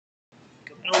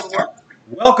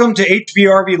Welcome to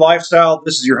HBRV Lifestyle.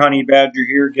 This is your Honey Badger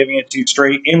here, giving it to you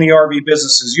straight in the RV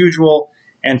business as usual.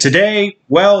 And today,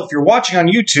 well, if you're watching on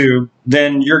YouTube,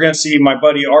 then you're going to see my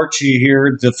buddy Archie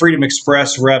here, the Freedom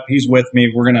Express Rep. He's with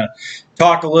me. We're going to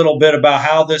talk a little bit about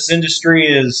how this industry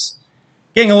is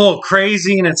getting a little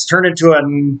crazy, and it's turned into a,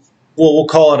 we'll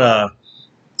call it a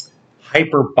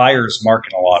hyper buyer's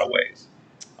market in a lot of ways.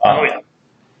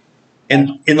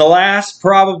 In the last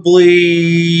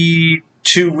probably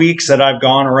 2 weeks that I've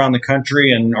gone around the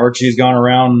country, and Archie's gone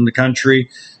around the country,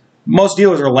 most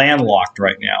dealers are landlocked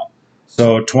right now.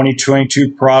 So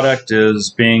 2022 product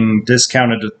is being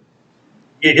discounted.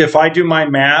 If I do my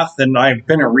math, and I've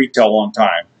been at retail a long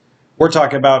time, we're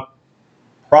talking about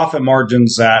profit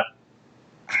margins that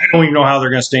I don't even know how they're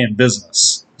going to stay in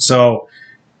business. So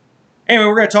anyway,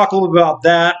 we're going to talk a little bit about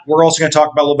that. We're also going to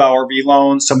talk about a little about RV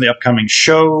loans, some of the upcoming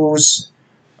shows,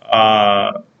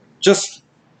 just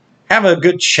have a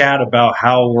good chat about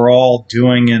how we're all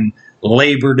doing in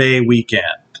Labor Day weekend.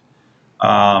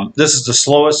 This is the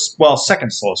slowest, well,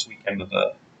 second slowest weekend of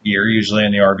the year, usually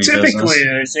in the RV business. Typically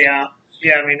it is, yeah.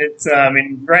 Yeah, I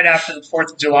mean, right after the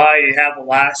 4th of July, you have the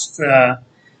last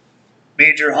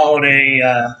major holiday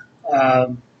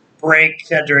break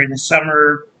during the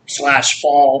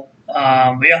summer/fall.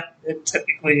 Yeah, it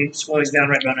typically slows down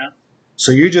right about now.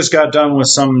 So you just got done with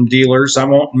some dealers. I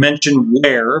won't mention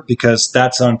where because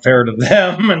that's unfair to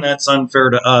them and that's unfair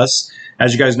to us.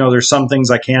 As you guys know, there's some things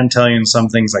I can tell you and some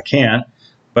things I can't.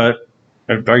 But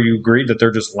are you agreed that they're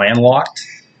just landlocked?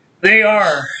 They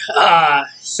are.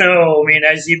 So, I mean,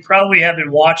 as you probably have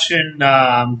been watching,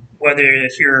 whether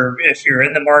if you're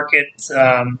in the market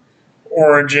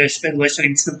or just been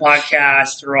listening to the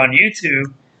podcast or on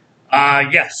YouTube,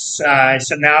 yes.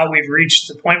 So now we've reached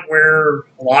the point where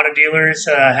a lot of dealers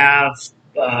have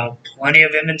plenty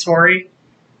of inventory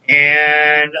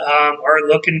and are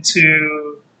looking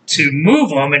to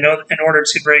move them in order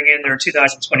to bring in their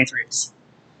 2023s.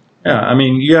 Yeah, I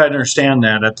mean, you got to understand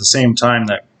that at the same time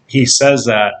that he says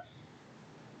that,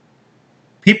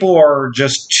 people are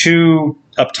just too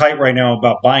uptight right now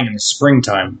about buying in the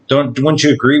springtime. Wouldn't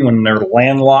you agree when they're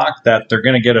landlocked that they're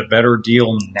going to get a better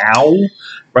deal now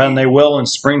rather than they will in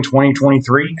spring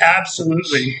 2023?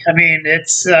 Absolutely. I mean,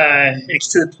 it's to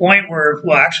the point where,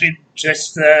 well, actually,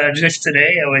 just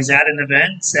today I was at an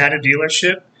event at a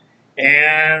dealership,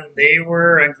 and they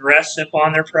were aggressive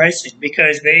on their pricing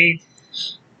because they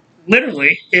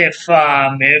literally, if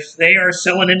they are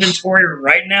selling inventory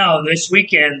right now this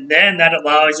weekend, then that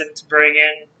allows them to bring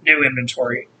in new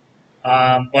inventory.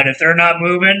 But if they're not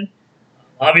moving,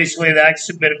 obviously that's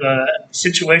a bit of a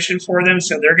situation for them,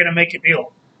 so they're going to make a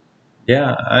deal.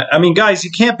 Yeah, I mean, guys, you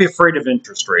can't be afraid of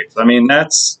interest rates. I mean,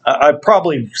 I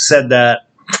probably said that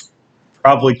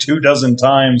probably 24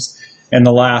 times in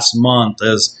the last month,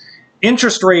 as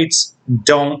interest rates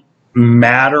don't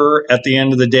matter at the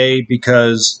end of the day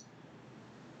because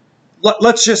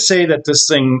let's just say that this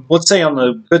thing, let's say on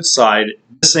the good side,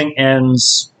 this thing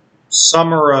ends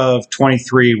summer of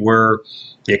 23 where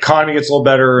the economy gets a little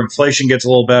better, inflation gets a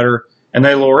little better, and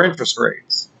they lower interest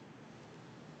rates.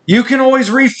 You can always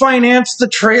refinance the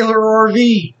trailer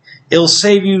RV. It'll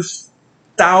save you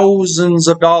thousands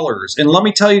of dollars. And let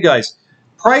me tell you guys,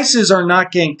 prices are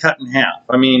not getting cut in half.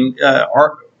 I mean,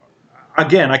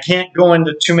 again, I can't go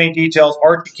into too many details.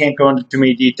 Archie can't go into too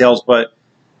many details, but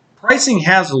pricing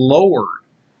has lowered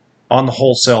on the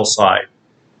wholesale side.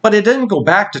 But it didn't go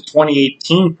back to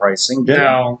 2018 pricing, did it?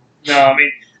 No.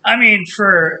 I mean,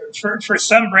 for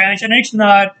some brands, and it's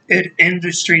not an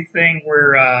industry thing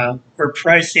where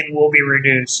pricing will be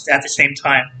reduced at the same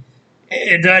time.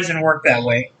 It doesn't work that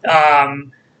way.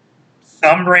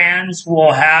 Some brands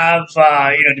will have,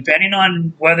 depending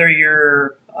on whether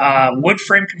you're wood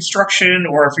frame construction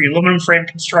or if you're aluminum frame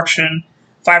construction,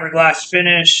 fiberglass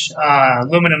finish,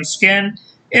 aluminum skin.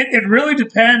 It really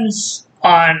depends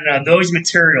on those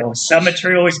materials. Some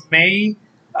materials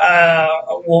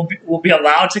will be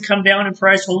allowed to come down in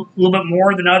price a little bit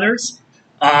more than others,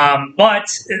 but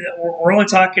we're only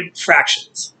talking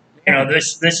fractions.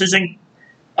 This isn't.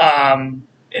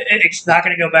 It's not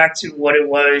going to go back to what it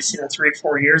was, 3 or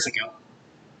 4 years ago.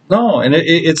 No, and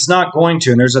it's not going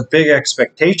to. And there's a big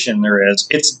expectation. There is.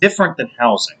 It's different than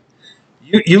housing.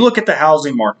 You look at the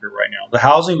housing market right now. The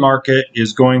housing market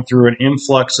is going through an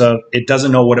influx of it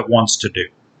doesn't know what it wants to do.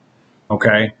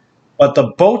 Okay? But the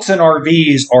boats and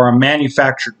RVs are a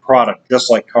manufactured product, just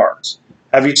like cars.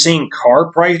 Have you seen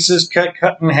car prices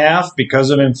cut in half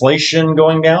because of inflation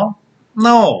going down?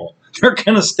 No. They're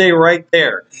going to stay right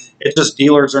there. It's just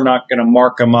dealers are not going to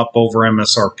mark them up over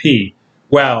MSRP.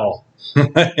 Well,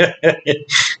 I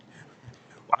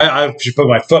I should put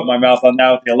my foot in my mouth on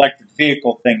that with the electric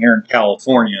vehicle thing here in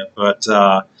California. But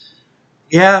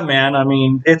yeah, man, I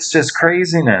mean, it's just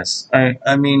craziness.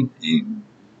 I mean,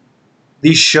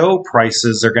 these show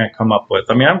prices they're going to come up with.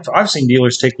 I mean, I've seen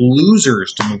dealers take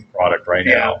losers to move product right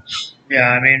now. Yeah,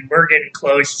 I mean, we're getting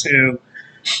close to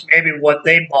maybe what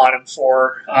they bought them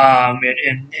for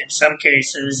in some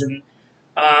cases. And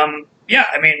yeah,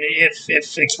 I mean, if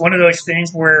it's one of those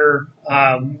things where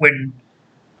when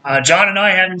John and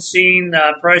I haven't seen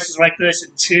prices like this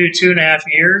in 2.5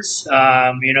 years,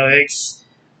 it's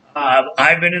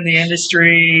I've been in the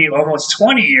industry almost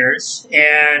 20 years,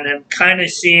 and I've kind of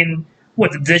seen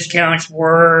what the discounts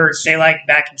were, say, like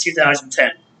back in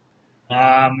 2010.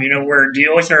 Where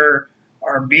deals are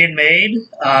being made.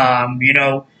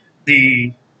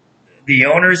 The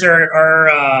owners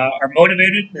are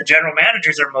motivated. The general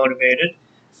managers are motivated.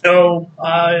 So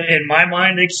in my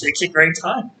mind, it's a great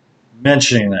time.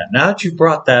 Mentioning that, now that you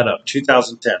brought that up,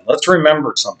 2010, let's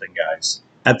remember something, guys.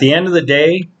 At the end of the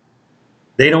day,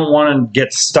 they don't want to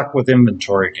get stuck with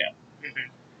inventory again. Mm-hmm.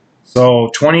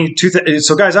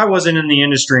 So guys, I wasn't in the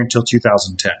industry until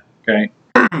 2010. Okay.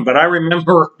 But I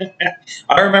remember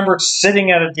sitting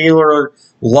at a dealer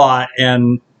lot,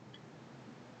 and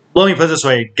let me put it this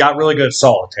way, got really good at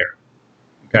solitaire.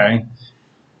 Okay.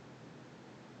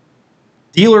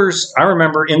 Dealers, I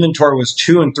remember inventory was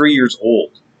 2 and 3 years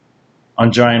old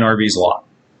on Giant RV's lot.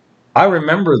 I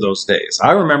remember those days.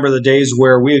 I remember the days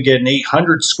where we would get an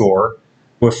 800 score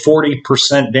with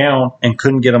 40% down and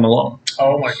couldn't get them a loan.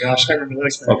 Oh my gosh, I remember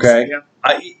those days. Okay.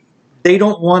 Yeah. They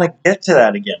don't want to get to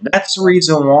that again. That's the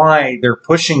reason why they're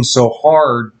pushing so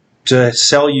hard to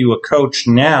sell you a coach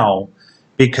now,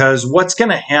 because what's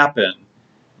going to happen,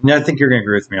 and I think you're going to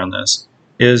agree with me on this,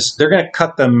 is they're going to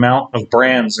cut the amount of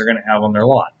brands they're going to have on their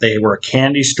lot. They were a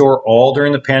candy store all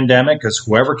during the pandemic because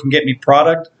whoever can get me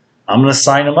product, I'm going to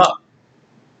sign them up.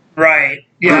 Right.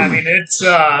 Yeah, I mean, it's,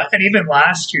 and even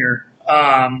last year,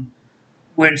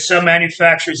 when some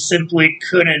manufacturers simply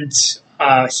couldn't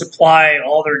supply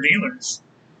all their dealers,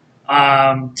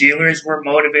 dealers were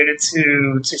motivated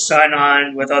to sign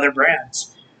on with other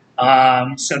brands.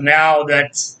 So now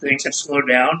that things have slowed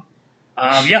down,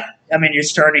 yeah, I mean, you're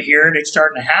starting to hear it. It's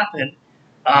starting to happen,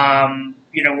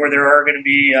 where there are going to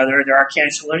be, there are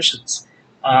cancellations,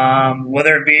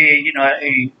 whether it be,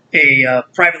 a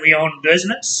privately owned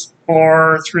business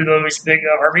or through those big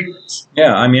RV groups.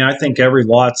 Yeah, I mean, I think every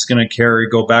lot's going to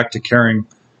go back to carrying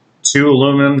 2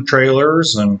 aluminum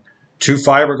trailers and 2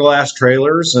 fiberglass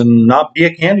trailers and not be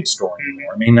a candy store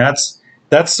anymore. I mean, that's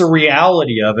the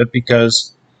reality of it,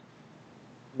 because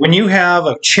when you have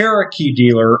a Cherokee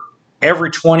dealer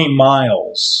every 20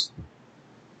 miles,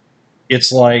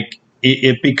 it's like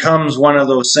it becomes one of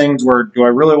those things where, do I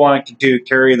really want to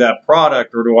carry that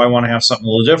product, or do I want to have something a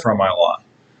little different on my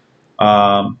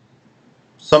lot?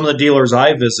 Some of the dealers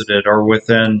I visited are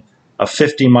within a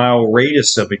 50-mile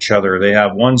radius of each other. They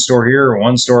have one store here,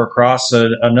 one store across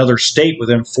another state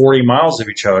within 40 miles of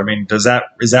each other. I mean, is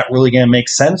that really going to make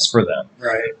sense for them?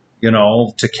 Right.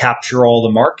 To capture all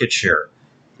the market share?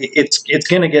 It's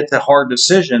going to get to hard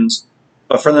decisions,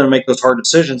 but for them to make those hard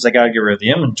decisions, they got to get rid of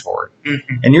the inventory.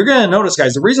 Mm-hmm. And you're going to notice,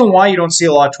 guys, the reason why you don't see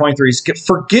a lot of 23s,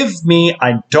 forgive me,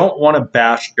 I don't want to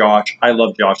bash Josh. I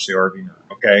love Josh the RV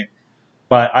nerd, okay?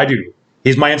 But I do.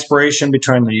 He's my inspiration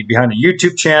behind the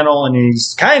YouTube channel, and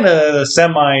he's kind of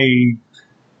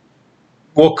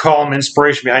we'll call him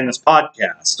inspiration behind this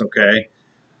podcast, okay?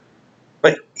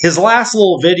 But his last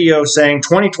little video saying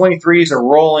 2023s are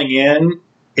rolling in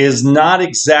is not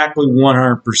exactly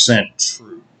 100%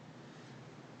 true.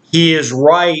 He is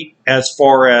right as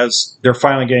far as they're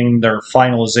finally getting their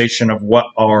finalization of what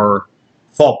our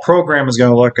fall program is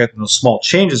going to look at and the small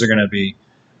changes are going to be.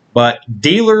 But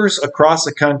dealers across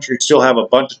the country still have a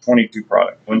bunch of 22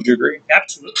 product. Wouldn't you agree?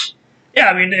 Absolutely. Yeah,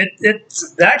 I mean,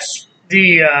 that's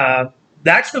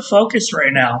the focus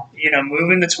right now.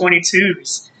 Moving the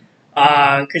 22s,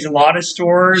 because a lot of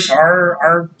stores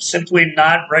are simply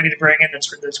not ready to bring in the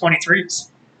 23s.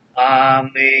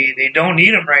 They don't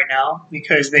need them right now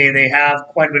because they have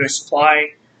quite a bit of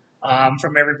supply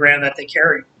from every brand that they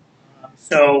carry.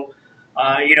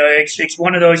 It's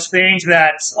one of those things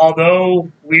that,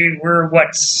 although we were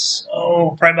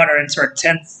probably about our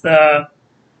 10th,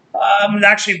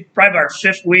 actually probably our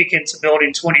 5th week into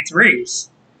building 23s.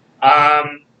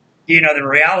 The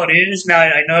reality is, now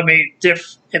I know it may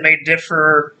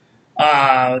differ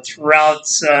throughout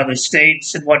the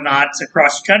states and whatnot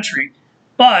across the country,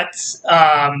 but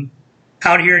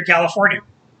out here in California,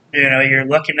 you're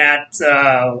looking at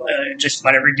just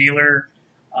about every dealer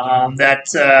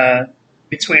that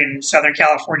between Southern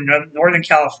California and Northern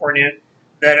California,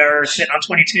 that are sitting on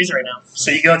 22s right now.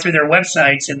 So you go through their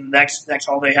websites, and that's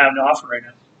all they have to offer right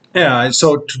now. Yeah,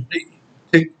 so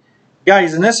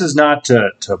guys, and this is not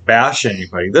to bash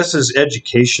anybody. This is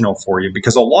educational for you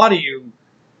because a lot of you,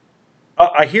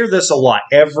 I hear this a lot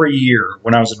every year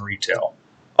when I was in retail.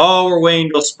 Oh, we're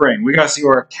waiting till spring. We got to see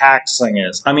where our tax thing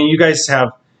is. I mean, you guys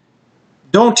have,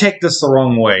 don't take this the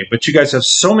wrong way, but you guys have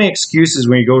so many excuses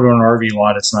when you go to an RV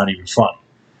lot, it's not even funny.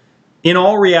 In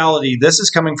all reality, this is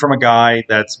coming from a guy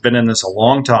that's been in this a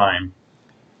long time,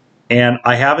 and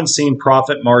I haven't seen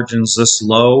profit margins this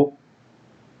low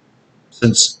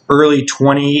since early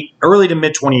to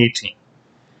mid 2018.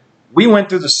 We went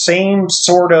through the same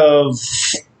sort of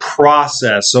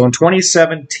process. So in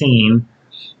 2017,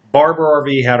 Barber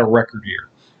RV had a record year,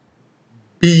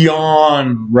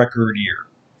 beyond record year.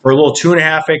 For a little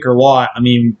 2.5 acre lot, I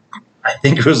mean, I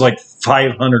think it was like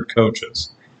 500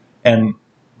 coaches. And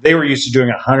they were used to doing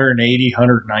 180,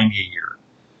 190 a year.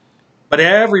 But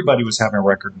everybody was having a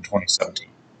record in 2017.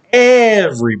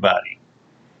 Everybody.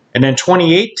 And then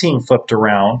 2018 flipped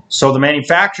around. So the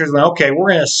manufacturers went, okay, we're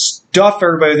going to stuff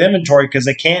everybody with inventory because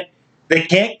they can't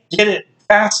get it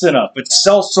fast enough. It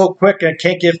sells so quick and it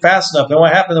can't get fast enough. And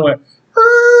what happened? They went,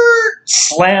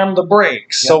 slam the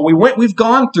brakes. Yep. So we've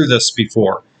gone through this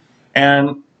before.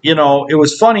 And, you know, it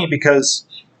was funny because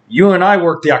you and I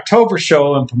worked the October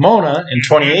show in Pomona in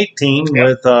 2018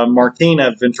 with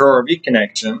Martina Ventura RV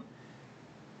Connection.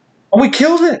 And we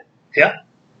killed it. Yeah.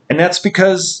 And that's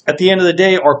because at the end of the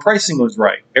day, our pricing was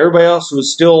right. Everybody else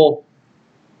was still.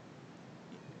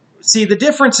 See, the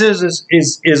difference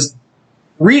is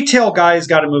retail guys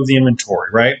got to move the inventory,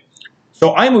 right?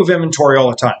 So I move inventory all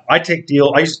the time. I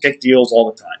used to take deals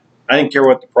all the time. I didn't care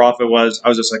what the profit was. I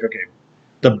was just like, okay,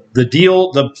 the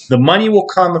deal, the money will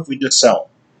come if we just sell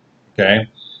it. Okay,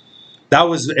 that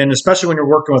was, and especially when you're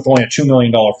working with only a $2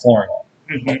 million flooring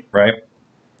line, right?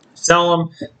 Sell them.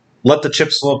 Let the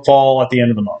chips fall at the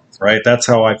end of the month, right? That's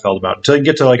how I felt about it. Until you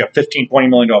get to like a $15, $20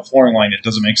 million flooring line, it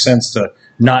doesn't make sense to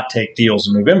not take deals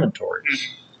and move inventory.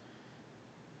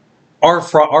 Our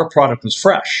product was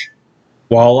fresh,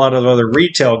 while a lot of other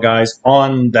retail guys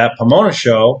on that Pomona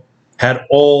show had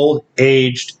old,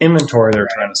 aged inventory they're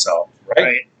trying to sell,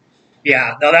 right?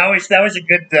 Yeah, no, that was a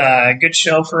good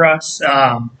show for us.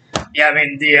 Yeah, I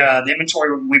mean the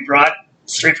inventory we brought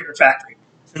straight from the factory,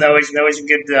 so that was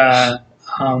a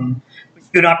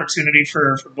good opportunity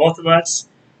for both of us.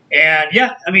 And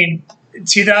yeah, I mean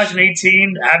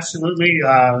 2018 absolutely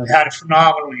had a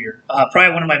phenomenal year,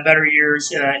 probably one of my better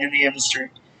years in the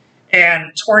industry.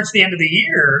 And towards the end of the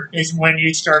year is when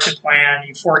you start to plan,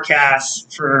 you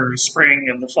forecast for spring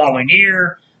of the following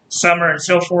year, summer, and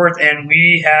so forth. And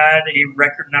we had a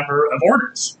record number of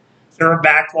orders. So our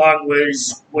backlog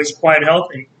was quite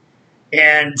healthy.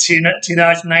 And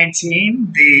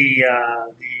 2019, the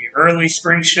early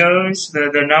spring shows,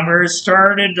 the numbers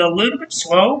started a little bit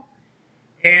slow.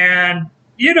 And,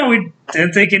 you know, we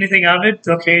didn't think anything of it.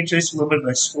 Okay, just a little bit of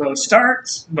a slow start,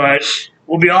 but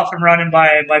we'll be off and running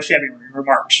by February or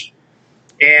March.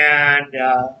 And,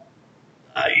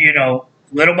 you know,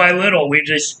 little by little, we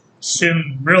just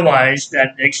soon realized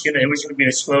that it was going to be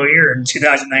a slow year, and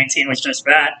 2019 was just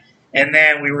that. And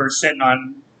then we were sitting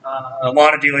on, a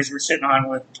lot of dealers were sitting on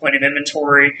with plenty of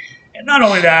inventory. And not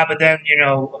only that, but then, you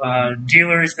know,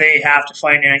 dealers, they have to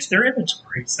finance their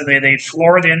inventory. So they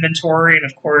floor the inventory, and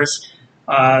of course,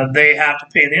 they have to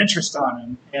pay the interest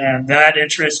on it. And that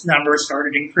interest number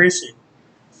started increasing.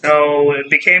 So it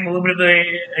became a little bit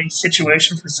of a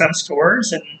situation for some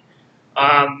stores,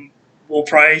 and we'll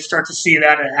probably start to see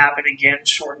that happen again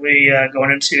shortly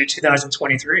going into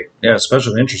 2023. Yeah,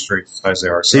 especially interest rates as they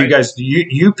are. So right. You guys,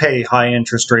 you pay high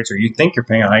interest rates, or you think you're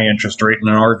paying a high interest rate in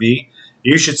an RV.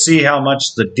 You should see how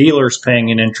much the dealer's paying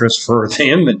in interest for the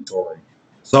inventory.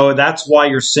 So that's why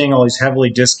you're seeing all these heavily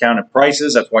discounted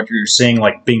prices. That's why you're seeing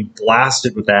like being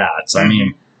blasted with ads. I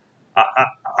mean,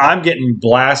 I'm getting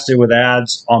blasted with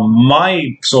ads on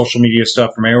my social media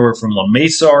stuff from everywhere from La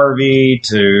Mesa RV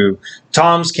to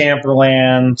Tom's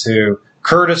Camperland to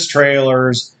Curtis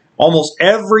Trailers. Almost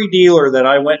every dealer that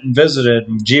I went and visited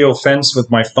and geo-fenced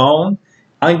with my phone,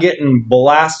 I'm getting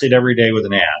blasted every day with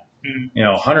an ad. You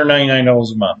know,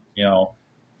 $199 a month, you know,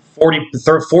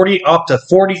 40 up to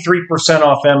 43%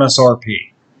 off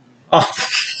MSRP.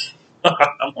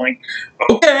 I'm like,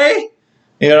 okay.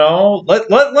 You know,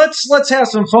 let's have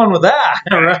some fun with that,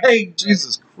 right?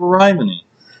 Jesus criminy.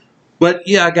 But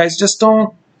yeah, guys, just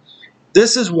don't.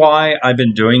 This is why I've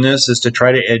been doing this, is to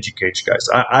try to educate you guys.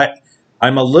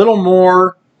 I'm a little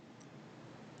more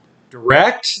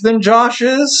direct than Josh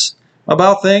is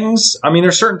about things. I mean,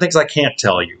 there's certain things I can't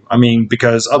tell you. I mean,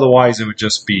 because otherwise it would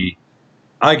just be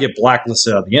I get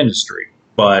blacklisted out of the industry,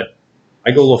 but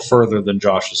I go a little further than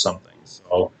Josh with some things.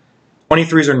 So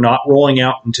 23s are not rolling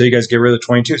out until you guys get rid of the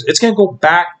 22s. It's going to go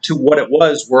back to what it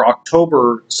was, where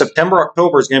September,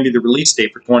 October is going to be the release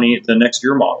date for the next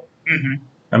year model. Mm-hmm.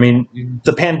 I mean,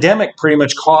 the pandemic pretty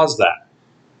much caused that.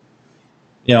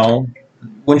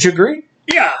 Wouldn't you agree?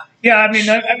 Yeah. I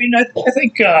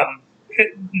think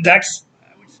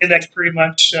that's pretty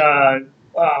much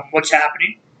what's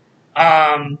happening.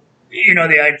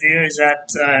 The idea is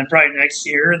that probably next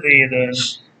year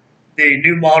the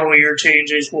new model year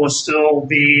changes will still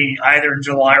be either in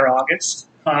July or August.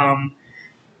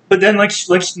 But then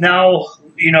let's now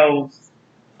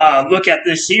look at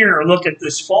this year or look at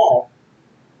this fall.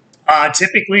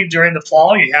 Typically during the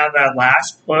fall you have that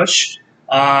last push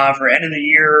for end of the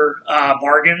year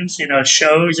bargains,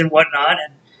 shows and whatnot,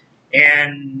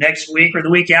 and next week or the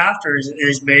week after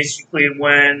is basically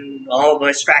when all of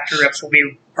us factory reps will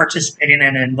be participating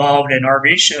and involved in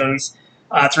RV shows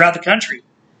throughout the country.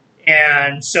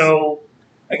 And so,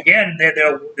 again,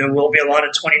 there will be a lot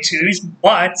of 22s,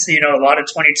 but, a lot of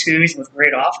 22s with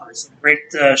great offers and great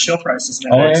show prices.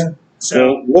 Yeah.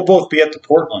 So we'll both be at the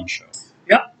Portland show.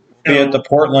 Yeah. We'll be at the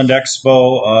Portland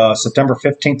Expo September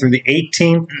 15th through the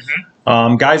 18th.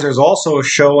 Mm-hmm. Guys, there's also a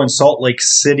show in Salt Lake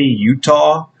City,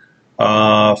 Utah.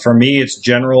 For me, it's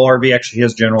General RV. Actually, he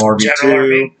has General RV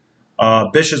too.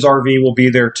 Bish's RV will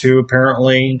be there too,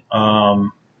 apparently.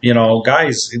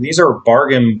 Guys, these are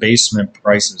bargain basement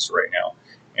prices right now.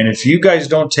 And if you guys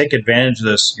don't take advantage of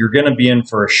this, you're going to be in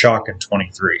for a shock in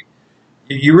 23.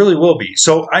 You really will be.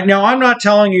 So now I'm not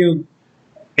telling you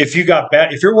if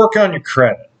you're working on your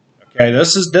credit. Okay,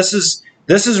 this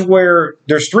is where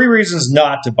there's 3 reasons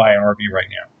not to buy an RV right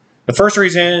now. The first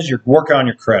reason is you're working on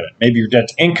your credit. Maybe your debt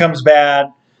to income's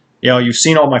bad. You've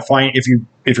seen all my if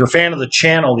you're a fan of the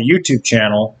channel, the YouTube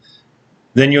channel,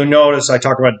 then you'll notice I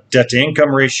talk about debt to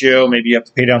income ratio. Maybe you have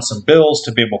to pay down some bills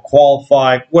to be able to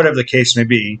qualify, whatever the case may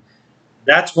be.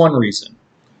 That's one reason.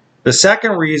 The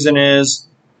second reason is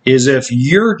if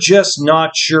you're just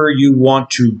not sure you want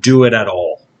to do it at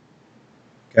all.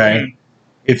 Okay? Mm-hmm.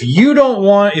 If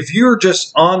you're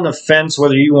just on the fence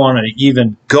whether you want to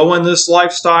even go in this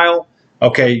lifestyle,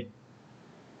 okay,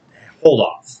 hold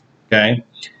off. Okay?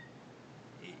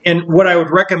 And what I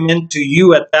would recommend to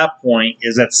you at that point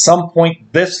is at some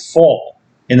point this fall,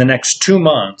 in the next 2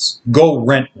 months, go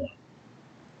rent one.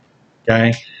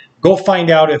 Okay? Go find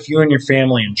out if you and your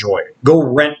family enjoy it. Go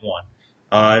rent one.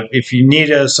 If you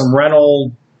need some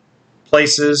rental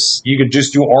places, you could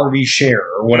just do RV Share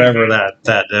or whatever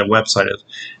that website is.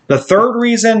 The third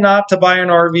reason not to buy an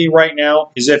RV right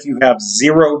now is if you have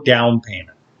 0 down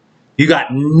payment. You got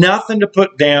nothing to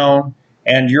put down,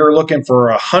 and you're looking for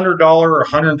a $100 or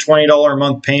 $120 a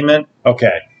month payment.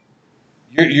 Okay,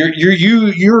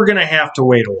 you're going to have to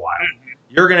wait a while.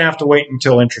 You're going to have to wait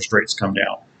until interest rates come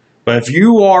down. But if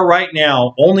you are right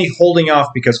now only holding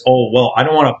off because I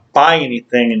don't want to buy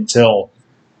anything until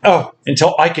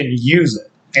I can use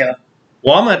it. Yeah.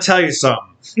 Well, I'm going to tell you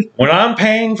something. When I'm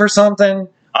paying for something,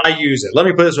 I use it. Let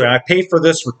me put it this way. I paid for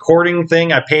this recording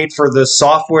thing. I paid for this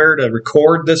software to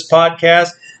record this podcast.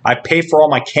 I pay for all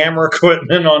my camera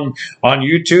equipment on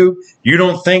YouTube. You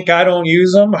don't think I don't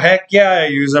use them? Heck yeah, I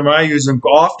use them. I use them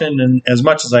often and as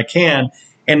much as I can.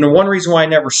 And the one reason why I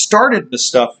never started this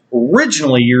stuff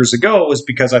originally years ago was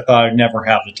because I thought I'd never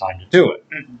have the time to do it.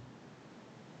 Mm-hmm.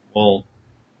 Well,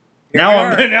 now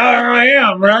I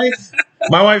am, right?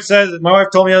 My wife told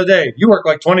me the other day, you work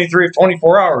like 23 or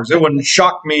 24 hours. It wouldn't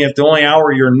shock me if the only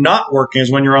hour you're not working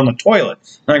is when you're on the toilet.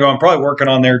 And I go, I'm probably working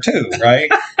on there too, right?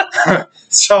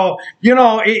 So,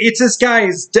 it's this,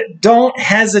 guys, don't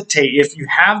hesitate. If you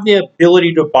have the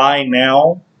ability to buy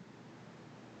now,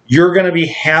 you're going to be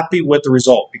happy with the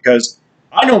result, because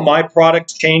I know my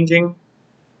product's changing.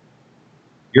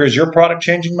 Is your product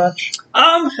changing much?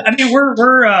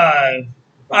 We're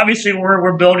obviously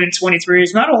we're building 23.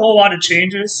 It's not a whole lot of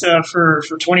changes for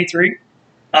 23.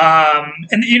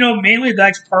 And mainly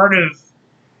that's part of,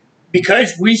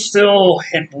 because we still,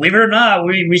 and believe it or not,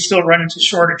 we still run into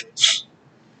shortages.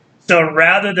 So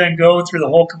rather than go through the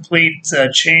whole complete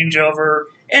changeover,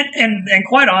 and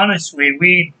quite honestly,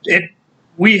 we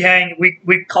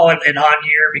call it an odd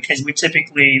year because we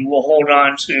typically will hold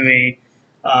on to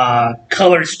a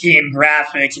color scheme,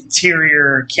 graphics,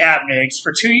 interior, cabinets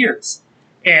for 2 years.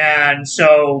 And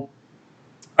so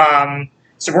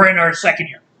we're in our second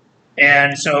year.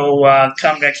 And so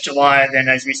come next July, then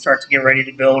as we start to get ready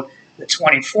to build the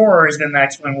 24s, then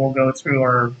that's when we'll go through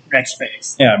our next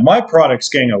phase. Yeah, my product's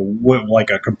getting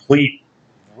a complete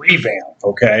revamp,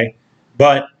 okay?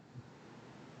 But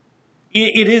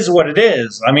it is what it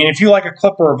is. I mean, if you like a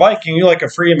Clipper or Viking, you like a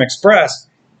Freedom Express,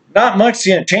 not much is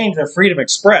going to change the Freedom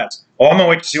Express. Oh, I'm going to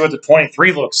wait to see what the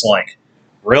 23 looks like.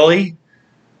 Really?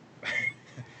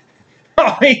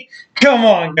 I mean, come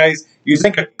on, guys. You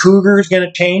think a Cougar is going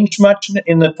to change much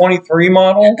in the 23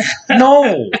 model?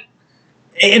 No.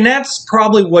 And that's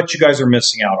probably what you guys are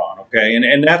missing out on, okay?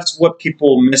 And that's what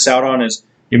people miss out on is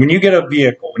when you get a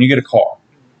vehicle, when you get a car.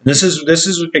 This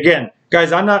is again,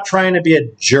 guys, I'm not trying to be a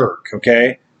jerk,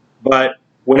 okay? But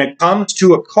when it comes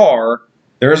to a car,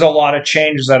 there's a lot of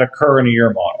changes that occur in a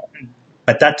year model.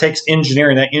 But that takes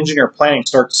engineering. That engineer planning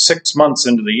starts 6 months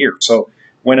into the year. So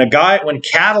when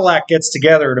Cadillac gets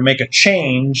together to make a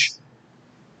change,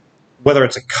 whether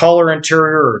it's a color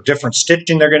interior or different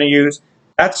stitching they're going to use,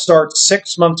 that starts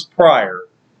 6 months prior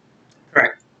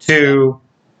to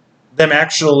them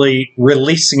actually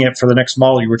releasing it for the next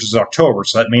model year, which is October.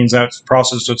 So that means that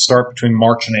process would start between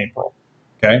March and April.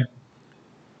 Okay?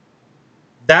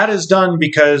 That is done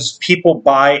because people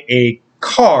buy a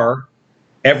car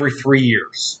every 3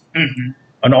 years. Mm-hmm.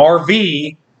 An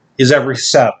RV is every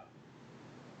 7.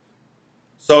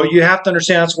 So you have to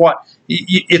understand that's what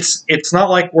it's not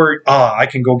like I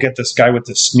can go get this guy with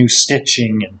this new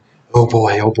stitching and oh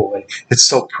boy, it's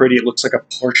so pretty. It looks like a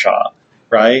Porsche,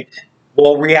 right?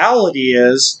 Well, reality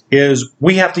is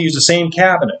we have to use the same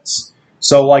cabinets.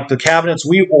 So like the cabinets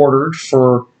we ordered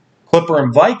for Clipper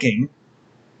and Viking,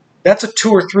 that's a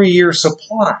 2 or 3 year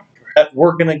supply that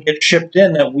we're going to get shipped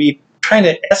in that we kind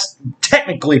of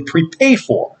technically prepay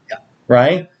for,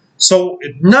 right? So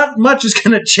not much is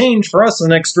going to change for us in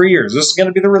the next 3 years. This is going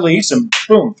to be the release, and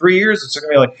boom, 3 years, it's going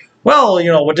to be like, well,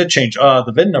 what did change?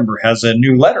 The VIN number has a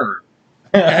new letter.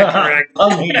 Correct.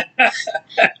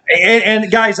 and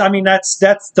guys, I mean,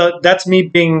 that's me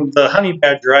being the honey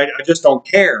badger. I just don't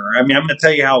care. I mean, I'm going to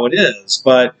tell you how it is,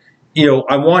 but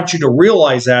I want you to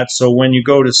realize that so when you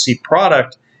go to see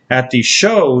product at these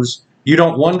shows, you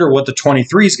don't wonder what the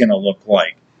 23 is going to look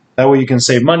like. That way you can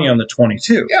save money on the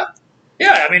 22.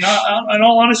 Yeah, I mean, in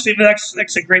all honesty,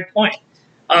 that's a great point.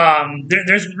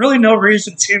 There's really no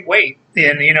reason to wait,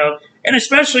 and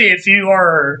especially if you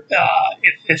are,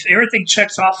 if everything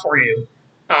checks off for you,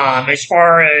 as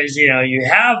far as you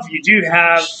do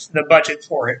have the budget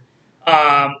for it,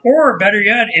 or better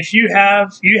yet, if you're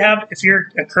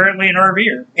currently an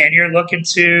RVer and you're looking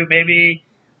to maybe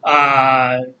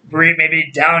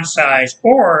downsize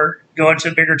or go into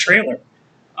a bigger trailer.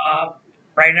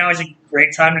 Right now is a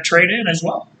great time to trade in as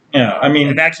well. Yeah, I mean,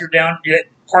 and that's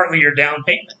partly your down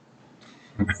payment.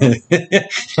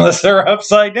 Unless they're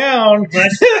upside down. Yeah.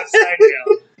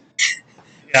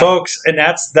 Folks, and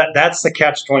that's the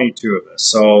catch-22 of this.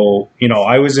 So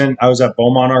I was at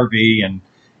Beaumont RV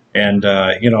and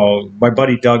my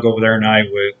buddy Doug over there and I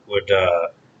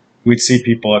we'd see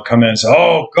people that come in and say,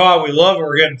 "Oh God, we love what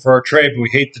we're getting for our trade, but we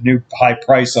hate the new high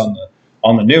price on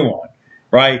the new one."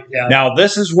 Right? Yeah. Now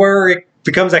this is where it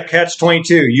becomes that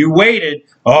catch-22. You waited.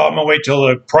 Oh, I'm gonna wait till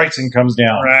the pricing comes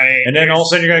down. Right. And then all of a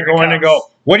sudden you're gonna go in and go,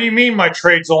 "What do you mean my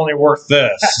trade's only worth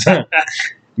this?"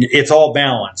 It's all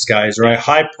balanced, guys. Right?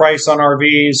 High price on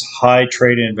RVs, high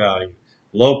trade-in value.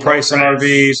 Low price on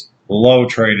RVs, low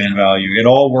trade-in value. It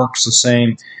all works the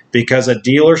same because a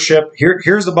dealership.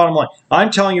 Here's the bottom line.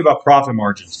 I'm telling you about profit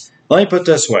margins. Let me put it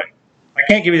this way. I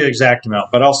can't give you the exact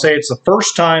amount, but I'll say it's the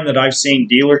first time that I've seen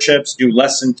dealerships do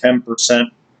less than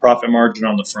 10% profit margin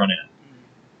on the front end.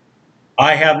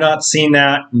 I have not seen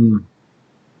that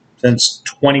since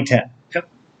 2010. Yep.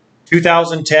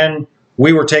 2010,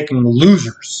 we were taking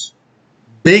losers,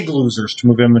 big losers to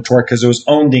move inventory because it was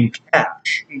owned in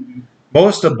cash. Mm-hmm.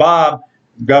 Most of Bob,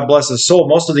 God bless his soul,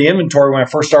 most of the inventory when I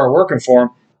first started working for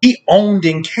him, he owned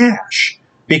in cash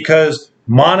because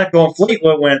Monaco and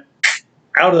Fleetwood went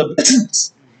out of the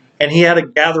business. And he had to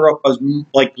gather up,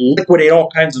 liquidate all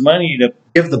kinds of money to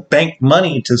give the bank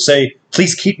money to say,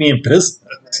 please keep me in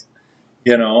business,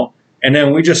 And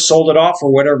then we just sold it off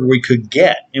for whatever we could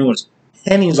get. It was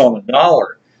pennies on the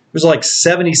dollar. It was like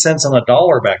 70 cents on the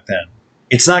dollar back then.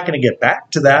 It's not going to get back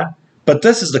to that, but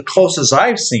this is the closest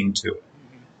I've seen to it.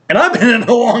 And I've been in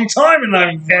a long time, and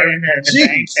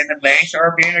the banks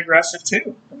are being aggressive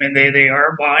too. I mean, they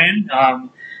are buying.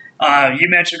 You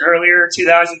mentioned earlier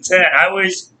 2010. I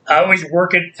was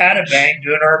working at a bank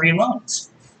doing RV loans,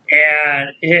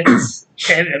 and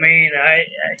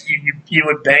you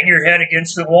would bang your head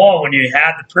against the wall when you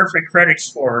had the perfect credit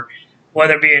score,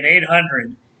 whether it be an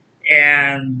 800,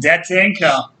 and debt to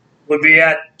income would be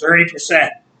at 30%.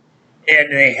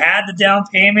 And they had the down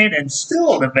payment, and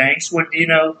still the banks would,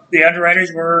 the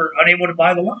underwriters were unable to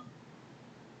buy the loan.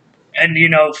 And,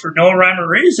 for no rhyme or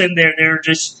reason,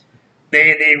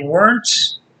 they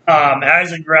weren't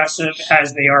as aggressive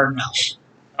as they are now.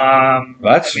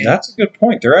 That's a good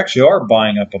point. They actually are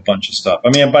buying up a bunch of stuff. I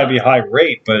mean, it might be a high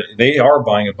rate, but they are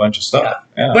buying a bunch of stuff.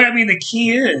 Yeah. But I mean, the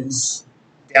key is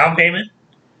down payment,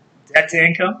 debt to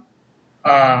income,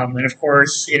 and of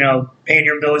course, paying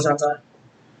your bills on time.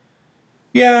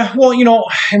 Yeah, well,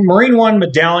 Marine One,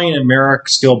 Medallion, and Merrick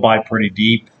still buy pretty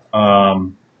deep.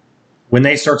 When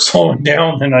they start slowing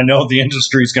down, then I know the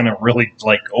industry is going to really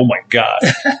oh my god.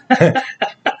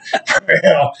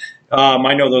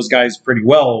 I know those guys pretty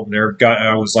well.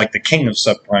 I was like the king of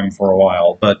subprime for a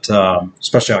while, but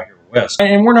especially out here west.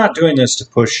 And we're not doing this to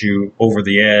push you over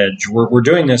the edge. We're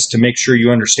doing this to make sure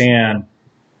you understand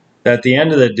that at the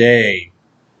end of the day,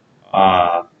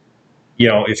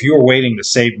 if you were waiting to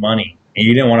save money and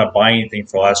you didn't want to buy anything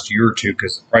for the last year or two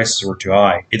because the prices were too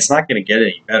high, it's not going to get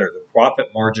any better. The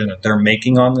profit margin that they're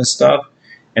making on this stuff,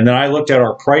 and then I looked at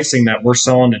our pricing that we're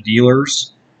selling to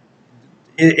dealers,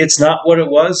 it's not what it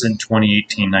was in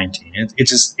 2018-19.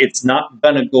 It's not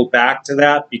going to go back to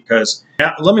that because,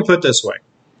 now, let me put it this way.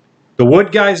 The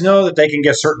wood guys know that they can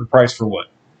get a certain price for wood.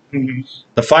 Mm-hmm.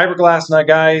 The fiberglass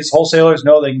guys, wholesalers,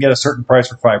 know they can get a certain price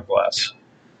for fiberglass.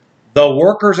 The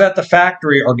workers at the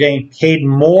factory are getting paid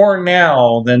more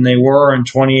now than they were in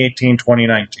 2018,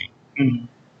 2019. Mm-hmm.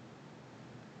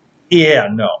 Yeah,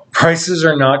 no. Prices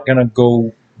are not going to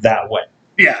go that way.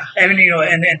 Yeah. I mean,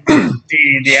 and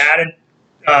the added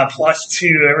plus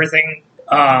to everything,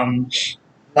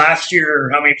 last year,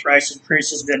 how many price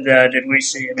increases did we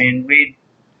see? I mean,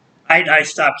 I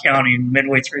stopped counting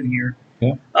midway through the year.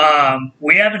 Yeah.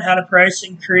 We haven't had a price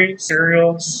increase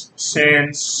cereals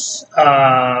since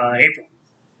April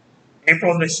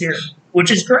of this year, which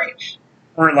is great.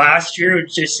 Where last year it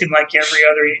just seemed like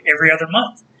every other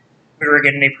month we were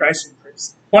getting a price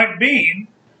increase. Point being,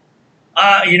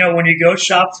 when you go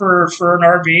shop for an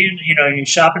RV, and you're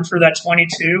shopping for that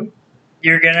 22,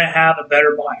 you're gonna have a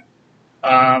better buy.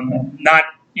 Not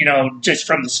just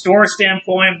from the store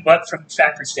standpoint, but from the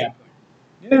factory standpoint.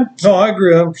 Yeah, no, I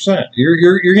agree 100%. You're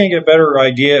going to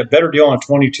get a better deal on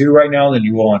 22 right now than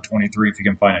you will on 23 if you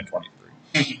can find a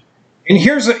 23. And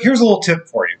here's a little tip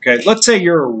for you, okay? Let's say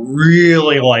you're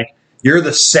really you're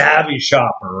the savvy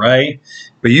shopper, right?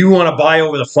 But you want to buy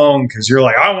over the phone because you're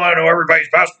like, I want to know everybody's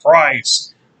best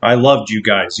price. I loved you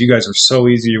guys. You guys are so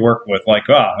easy to work with.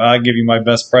 I'll give you my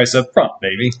best price up front,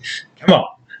 baby. Come on,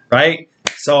 right?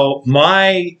 So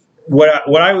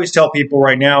what I always tell people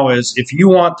right now is if you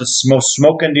want the most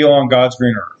smoking deal on God's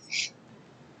green earth,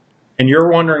 and you're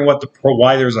wondering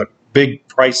why there's a big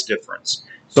price difference.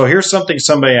 So here's something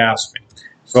somebody asked me.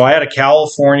 So I had a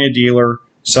California dealer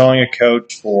selling a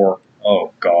coach for,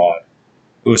 oh God,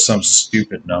 it was some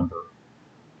stupid number.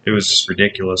 It was just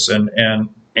ridiculous. And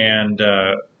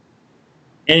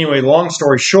anyway, long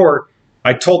story short,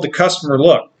 I told the customer,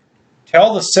 look,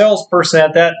 tell the salesperson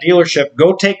at that dealership,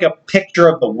 go take a picture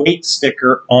of the weight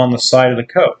sticker on the side of the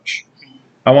coach.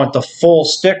 I want the full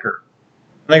sticker.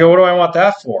 And they go, what do I want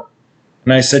that for?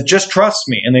 And I said, just trust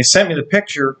me. And they sent me the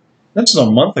picture. This was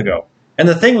a month ago. And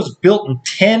the thing was built in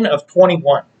 10 of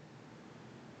 21.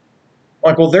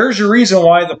 Well, there's your reason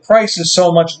why the price is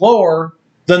so much lower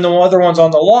than the other ones on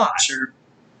the lot. Sure.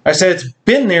 I said, it's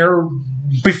been there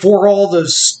before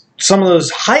some of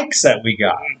those hikes that we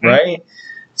got, right?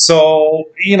 So,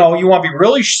 you want to be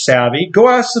really savvy. Go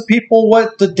ask the people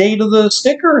what the date of the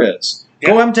sticker is. Yeah.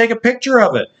 Go ahead and take a picture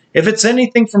of it. If it's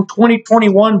anything from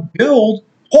 2021 build,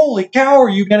 holy cow, are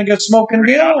you going to get smoking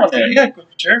deal on it? Yeah,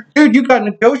 sure. Dude, you got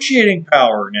negotiating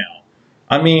power now.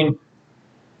 I mean,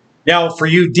 now for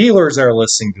you dealers that are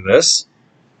listening to this,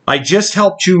 I just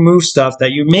helped you move stuff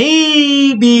that you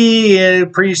may be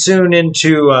pretty soon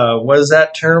into, what is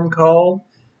that term called?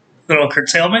 Little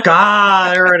curtailment?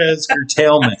 There it is,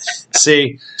 curtailment.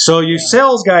 See, so you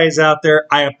sales guys out there,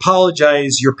 I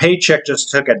apologize. Your paycheck just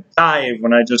took a dive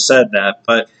when I just said that.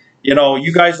 But,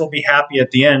 you guys will be happy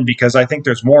at the end because I think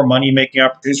there's more money-making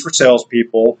opportunities for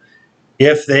salespeople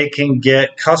if they can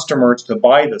get customers to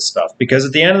buy this stuff. Because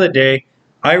at the end of the day,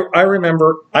 I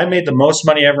remember I made the most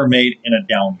money I ever made in a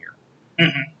down year.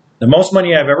 Mm-hmm. The most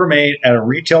money I've ever made at a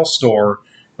retail store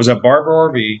was at Barber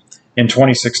RV in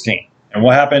 2016. And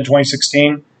what happened in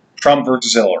 2016? Trump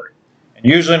versus Hillary. And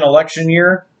usually in an election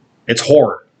year, it's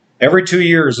horrid. Every 2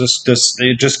 years,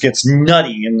 it just gets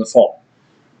nutty in the fall.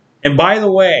 And by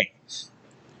the way,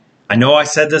 I know I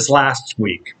said this last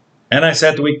week, and I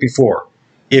said the week before.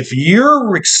 If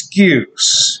your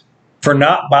excuse for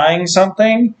not buying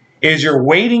something is you're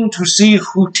waiting to see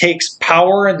who takes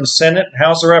power in the Senate and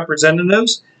House of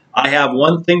Representatives, I have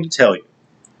one thing to tell you,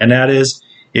 and that is,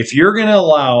 if you're going to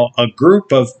allow a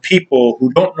group of people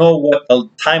who don't know what the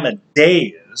time of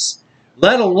day is,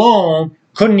 let alone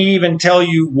couldn't even tell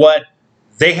you what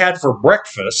they had for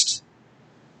breakfast,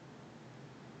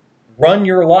 run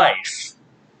your life,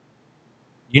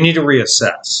 you need to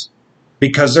reassess.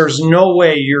 Because there's no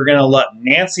way you're going to let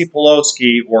Nancy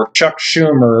Pelosi or Chuck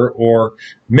Schumer or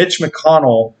Mitch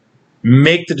McConnell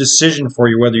make the decision for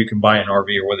you whether you can buy an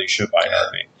RV or whether you should buy an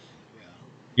RV.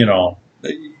 You know,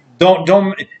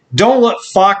 don't let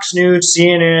Fox News,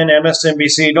 CNN,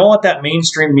 MSNBC, don't let that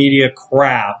mainstream media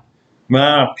crap.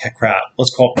 Let's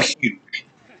call it puke.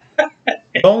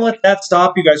 Don't let that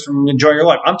stop you guys from enjoying your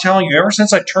life. I'm telling you, ever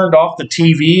since I turned off the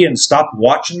TV and stopped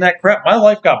watching that crap, my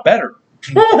life got better.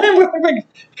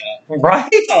 Right?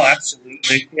 Oh,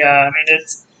 absolutely. Yeah.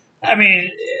 I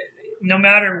mean, no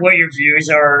matter what your views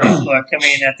are, look, I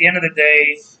mean, at the end of the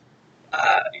day,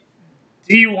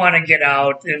 do you want to get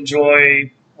out,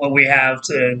 enjoy what we have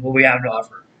to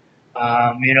offer?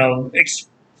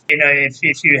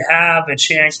 If you have a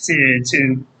chance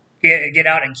to get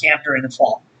out and camp during the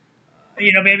fall,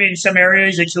 maybe in some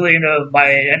areas actually,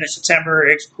 by end of September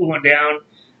it's cooling down,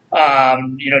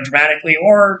 dramatically.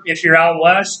 Or if you're out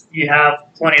west, you have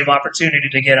plenty of opportunity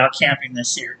to get out camping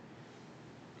this year.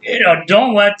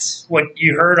 Don't let what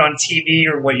you heard on TV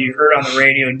or what you heard on the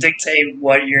radio dictate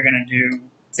what you're going to do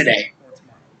today or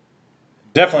tomorrow.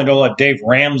 Definitely don't let Dave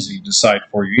Ramsey decide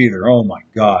for you either. Oh my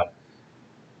God.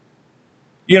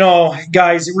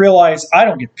 Guys, realize I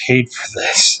don't get paid for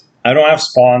this. I don't have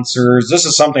sponsors. This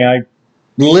is something I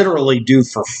literally do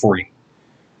for free.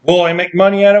 Will I make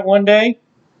money at it one day?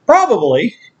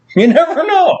 Probably. You never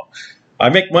know. I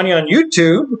make money on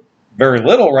YouTube. Very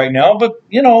little right now, but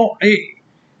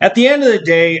at the end of the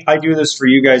day, I do this for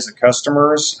you guys, the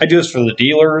customers. I do this for the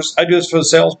dealers. I do this for the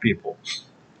salespeople.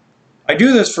 I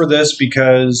do this for this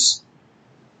because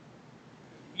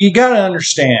you got to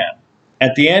understand,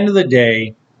 at the end of the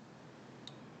day,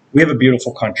 we have a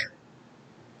beautiful country.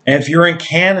 And if you're in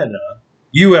Canada,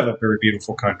 you have a very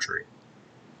beautiful country.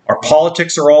 Our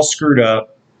politics are all screwed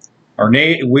up.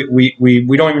 We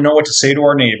don't even know what to say to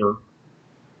our neighbor.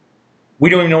 We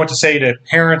don't even know what to say to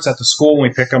parents at the school when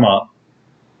we pick them up.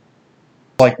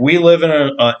 Like, we live in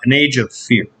an age of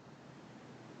fear.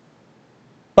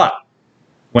 But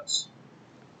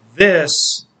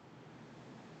this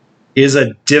is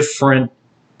a different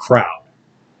crowd.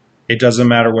 It doesn't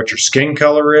matter what your skin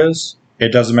color is. It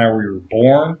doesn't matter where you were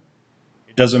born.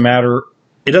 It doesn't matter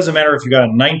if you got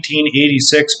a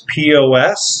 1986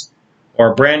 POS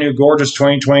or a brand new gorgeous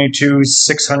 2022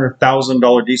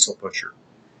 $600,000 diesel pusher.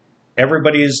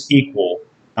 Everybody is equal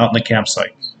out in the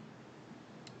campsites.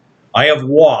 I have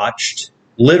watched,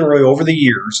 literally over the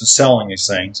years of selling these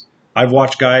things, I've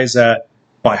watched guys that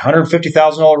buy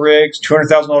 $150,000 rigs,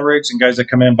 $200,000 rigs, and guys that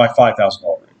come in and buy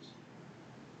 $5,000 rigs.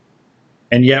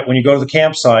 And yet, when you go to the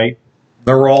campsite,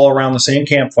 they're all around the same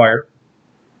campfire.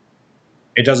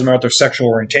 It doesn't matter what their sexual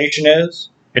orientation is.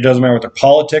 It doesn't matter what their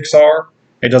politics are.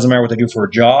 It doesn't matter what they do for a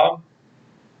job.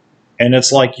 And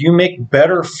it's like you make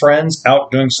better friends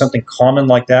out doing something common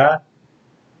like that,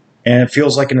 and it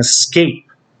feels like an escape.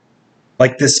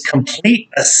 Like this complete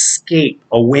escape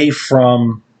away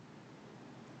from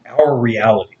our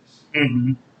realities.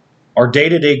 Mm-hmm. Our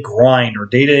day-to-day grind, our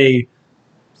day-to-day,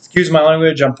 excuse my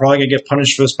language, I'm probably going to get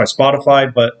punished for this by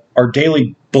Spotify, but our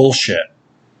daily bullshit.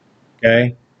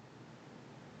 Okay?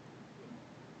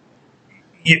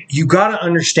 You got to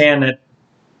understand that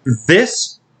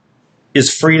this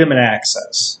is freedom and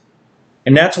access.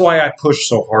 And that's why I push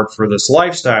so hard for this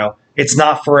lifestyle. It's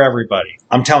not for everybody.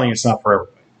 I'm telling you, it's not for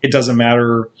everybody. It doesn't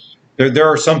matter. There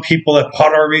are some people that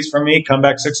bought RVs from me, come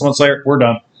back 6 months later, we're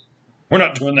done. We're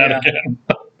not doing that again.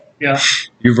 Yeah.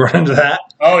 You've run into that?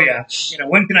 Oh, yeah.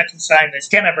 When can I consign this?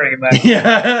 Can I bring it back?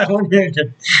 Yeah. How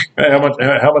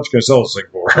much can I sell this thing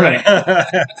for? Right.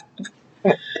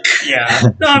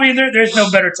 Yeah. No, I mean, there's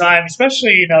no better time,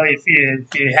 especially, if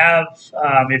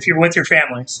you're with your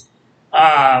families.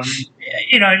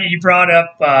 You brought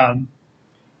up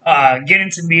getting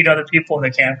to meet other people in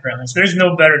the campgrounds. There's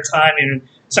no better time.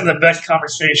 Some of the best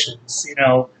conversations,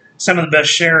 some of the best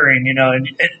sharing, and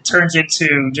it turns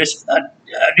into just a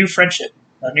new friendship,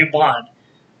 a new bond.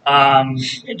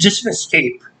 Just an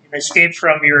escape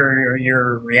from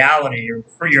your reality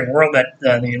or your world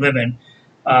that you live in.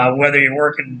 Whether you're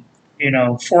working,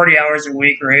 40 hours a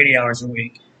week or 80 hours a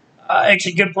week, it's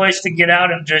a good place to get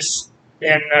out and just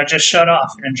shut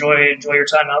off and enjoy your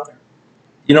time out there.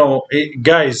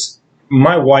 Guys,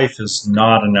 my wife is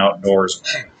not an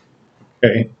outdoorsman.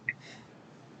 Okay,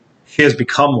 she has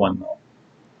become one though.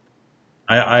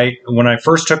 When I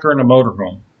first took her in a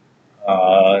motorhome,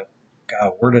 God,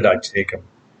 where did I take him?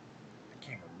 I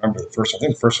can't remember the first. I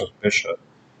think the first was Bishop.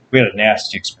 We had a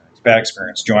nasty experience. bad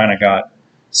experience. Joanna got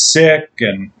sick,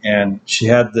 and she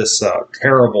had this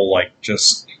terrible, like,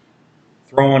 just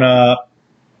throwing up.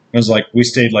 It was like we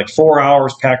stayed like 4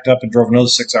 hours, packed up, and drove another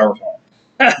 6 hours home.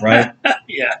 Right?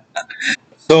 Yeah.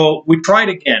 So we tried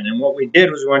again, and what we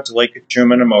did was we went to Lake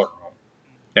Coachmen in a motorhome.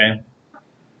 Okay,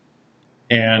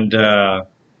 and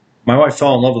my wife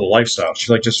fell in love with the lifestyle.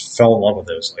 She like just fell in love with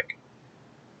it. It was like,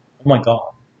 oh my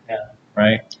god, Yeah.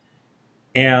 right?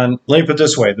 And let me put it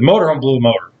this way: the motorhome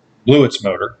blew its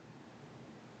motor,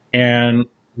 and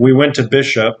we went to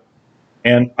Bishop.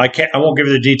 And I won't give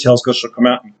you the details because she'll come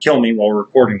out and kill me while we're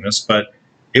recording this. But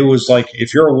it was like,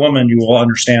 if you're a woman, you will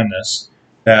understand this,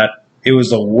 that it was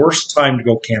the worst time to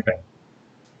go camping.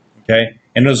 Okay?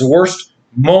 And it was the worst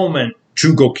moment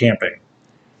to go camping.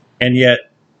 And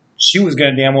yet, she was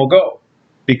going to damn well go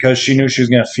because she knew she was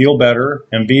going to feel better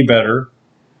and be better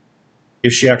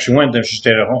if she actually went than if she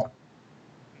stayed at home.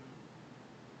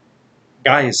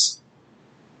 Guys,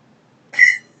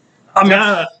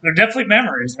 They're definitely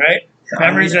memories, right?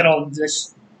 Memories that'll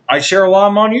just. I share a lot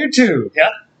of them on YouTube. Yeah.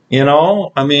 You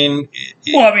know, I mean.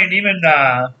 Well, I mean, even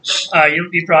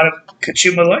you brought up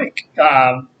Coachmen Lake.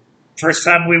 First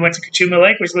time we went to Coachmen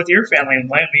Lake was with your family, and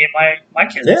me and my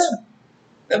kids. Yeah.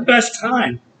 The best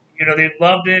time. You know, they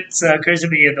loved it because of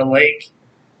the lake.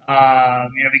 You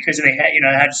know, because they had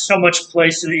had so much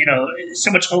place,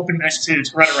 so much openness to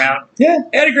run around. Yeah.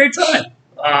 They had a great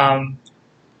time.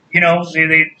 You know,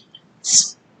 they.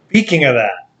 Speaking of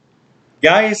that,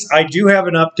 guys, I do have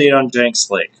an update on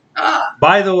Jenks Lake.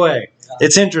 By the way,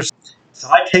 it's interesting. So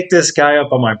I take this guy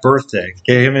up on my birthday,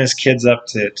 get him and his kids up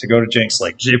to go to Jenks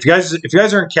Lake. If you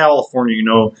guys are in California, you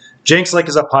know Jenks Lake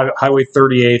is up Highway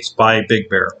 38 by Big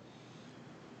Bear.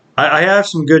 I have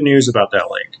some good news about that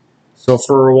lake. So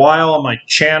for a while on my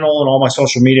channel and all my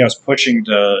social media, I was pushing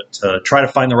to try to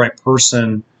find the right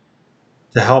person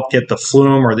to help get the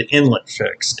flume or the inlet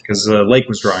fixed because the lake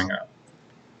was drying up.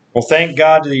 Well, thank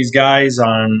God to these guys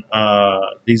on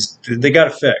they got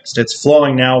it fixed. It's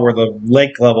flowing now where the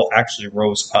lake level actually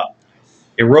rose up.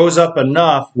 It rose up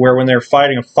enough where when they're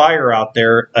fighting a fire out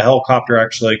there, a helicopter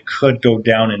actually could go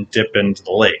down and dip into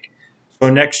the lake. So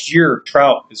next year,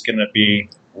 trout is going to be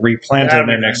replanted in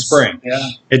there next spring.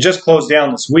 Yeah. It just closed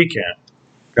down this weekend,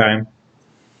 okay,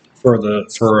 for the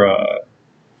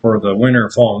winter,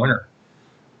 fall and winter.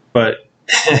 But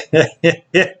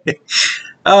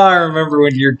I remember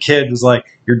when your kid was like,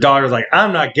 your daughter's like,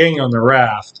 I'm not getting on the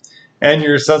raft. And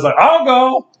your son's like, I'll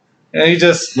go. And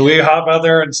we hop out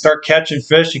there and start catching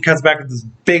fish. He comes back with this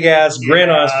big ass grin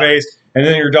on his face. And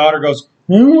then your daughter goes,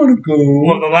 I want to go.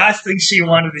 Well, the last thing she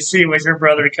wanted to see was her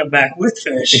brother to come back with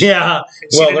fish. Yeah.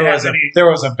 Well, there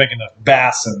was a big enough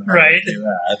bass in there. Right. To do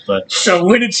that, but so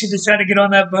when did she decide to get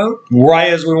on that boat?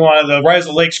 Right as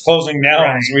the lake's closing down,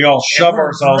 right. So we all shove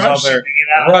ourselves out there,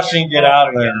 rushing to get out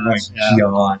of there.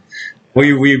 God.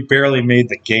 We barely made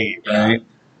the gate, right?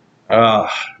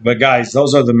 But guys,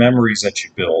 those are the memories that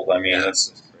you build. I mean, it's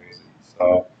just crazy.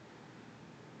 So,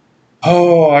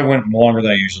 I went longer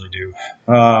than I usually do.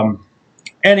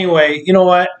 Anyway, you know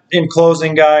what? In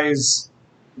closing, guys,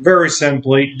 very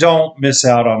simply, don't miss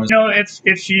out on this. You know,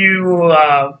 if you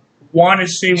want to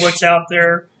see what's out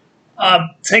there,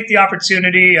 take the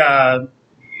opportunity. Find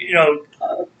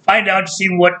out to see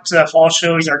what fall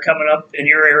shows are coming up in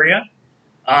your area.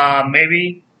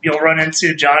 Maybe you'll run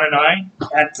into John and I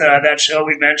at that show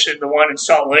we mentioned, the one in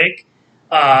Salt Lake.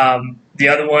 The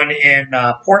other one in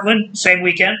Portland, same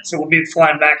weekend. So we'll be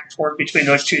flying back and forth between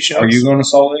those two shows. Are you going to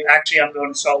Salt Lake? Actually, I'm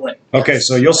going to Salt Lake. Okay,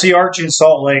 so you'll see Archie in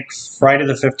Salt Lake Friday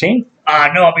the 15th?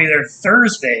 No, I'll be there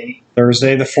Thursday.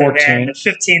 Thursday the 14th. And then the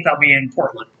 15th, I'll be in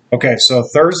Portland. Okay, so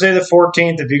Thursday the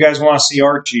 14th, if you guys want to see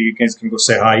Archie, you guys can go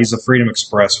say hi. He's a Freedom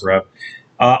Express Rep.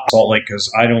 Salt Lake,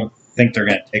 because I don't think they're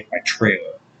going to take my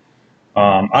trailer.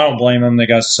 I don't blame them. They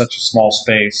got such a small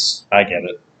space. I get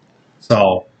it.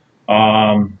 So,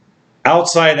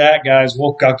 outside that, guys,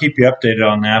 I'll keep you updated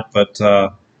on that. But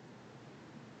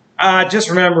just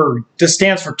remember, this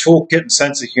stands for toolkit and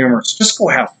sense of humor. So just go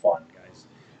have fun, guys.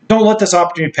 Don't let this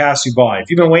opportunity pass you by. If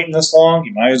you've been waiting this long,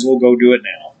 you might as well go do it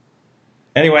now.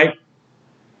 Anyway,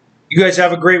 you guys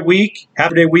have a great week.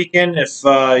 Happy day weekend. If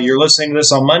you're listening to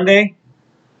this on Monday,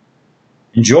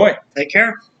 enjoy. Take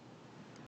care.